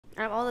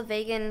Out of all the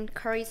vegan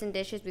curries and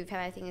dishes we've had,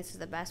 I think this is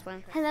the best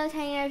one. Hello,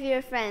 tiny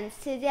reviewer friends.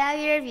 Today I'll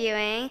be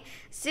reviewing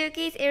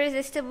Sukhi's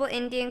Irresistible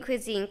Indian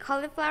Cuisine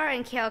Cauliflower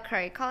and Kale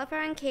Curry.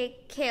 Cauliflower and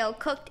kale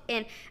cooked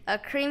in a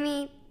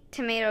creamy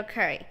tomato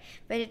curry.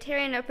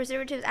 Vegetarian, no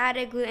preservatives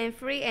added,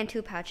 gluten-free, and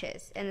 2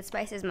 pouches. And the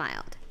spice is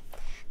mild.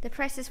 The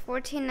price is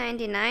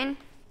 $14.99.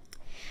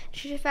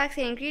 Nutrition facts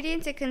and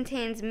ingredients: it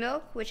contains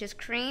milk, which is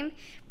cream,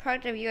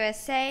 product of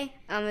USA.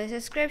 The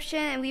description,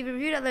 and we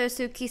reviewed other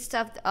Sukhi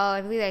stuff.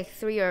 I believe like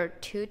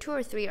 2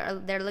 or 3 are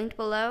they're linked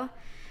below.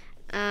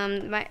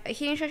 My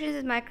heating instructions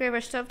is microwave or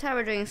stovetop.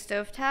 We're doing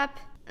stovetop,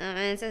 and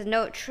it says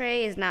note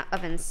tray is not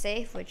oven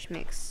safe, which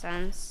makes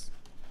sense.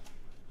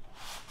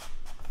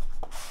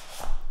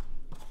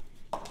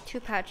 2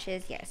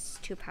 pouches, yes,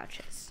 2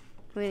 pouches.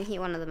 We're gonna heat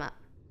one of them up.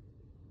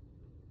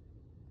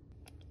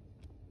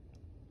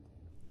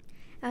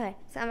 Okay,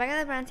 so I'm back at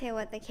the brown table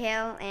with the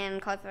kale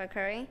and cauliflower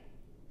curry.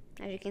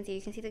 As you can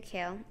see the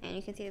kale, and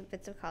you can see the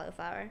bits of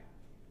cauliflower.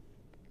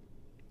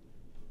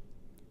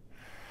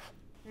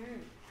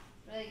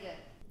 Really good.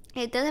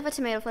 It does have a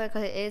tomato flavor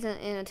because it is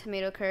in a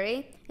tomato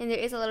curry, and there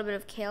is a little bit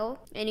of kale,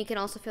 and you can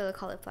also feel the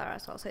cauliflower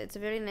as well. So it's a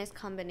very nice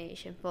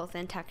combination, both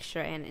in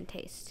texture and in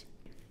taste.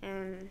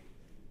 And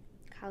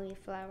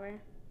cauliflower.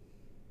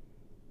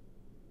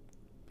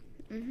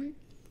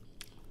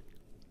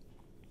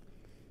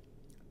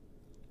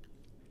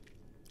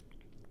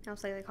 I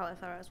also like the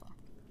cauliflower as well.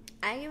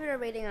 I give it a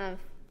rating of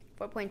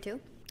 4.2,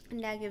 and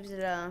Dad gives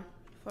it a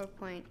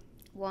 4.1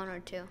 or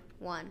 2.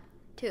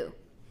 2.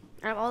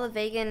 Out of all the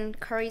vegan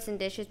curries and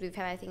dishes we've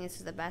had, I think this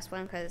is the best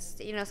one because,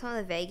 you know, some of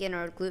the vegan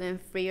or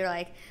gluten-free or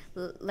like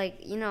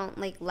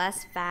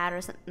less fat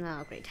or something.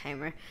 No, great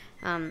timer.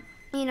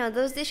 You know,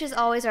 those dishes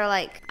always are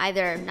like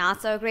either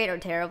not so great or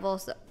terrible,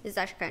 so this is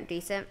actually kind of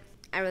decent.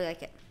 I really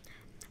like it.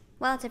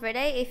 Well, that's it for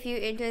today. If you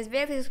enjoyed this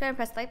video, please subscribe and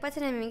press the like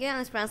button, and we get on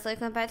this brown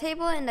silicone pie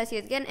table, and I'll see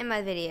you again in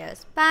my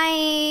videos.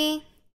 Bye!